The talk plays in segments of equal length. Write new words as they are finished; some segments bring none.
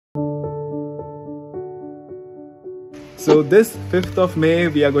So this 5th of May,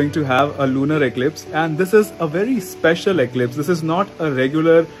 we are going to have a lunar eclipse, and this is a very special eclipse. This is not a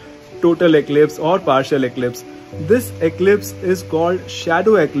regular total eclipse or partial eclipse. This eclipse is called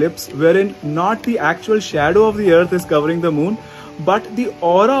shadow eclipse, wherein not the actual shadow of the earth is covering the moon, but the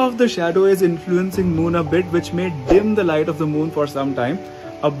aura of the shadow is influencing moon a bit, which may dim the light of the moon for some time,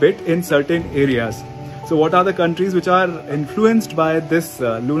 a bit in certain areas. So what are the countries which are influenced by this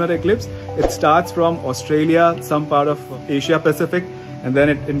lunar eclipse? It starts from Australia, some part of Asia Pacific, and then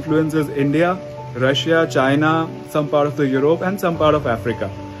it influences India, Russia, China, some part of the Europe, and some part of Africa.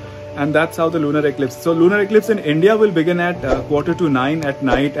 And that's how the lunar eclipse. So lunar eclipse in India will begin at 8:45 at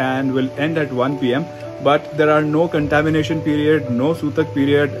night and will end at 1 p.m. But there are no contamination period, no Sutak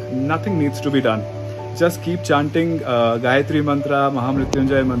period, nothing needs to be done. Just keep chanting Gayatri Mantra,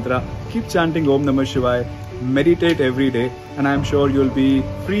 Mahamrityunjay Mantra, keep chanting Om Namah Shivaya, meditate every day, and I'm sure you'll be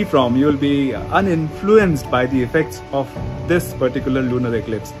you'll be uninfluenced by the effects of this particular lunar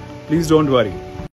eclipse. Please don't worry.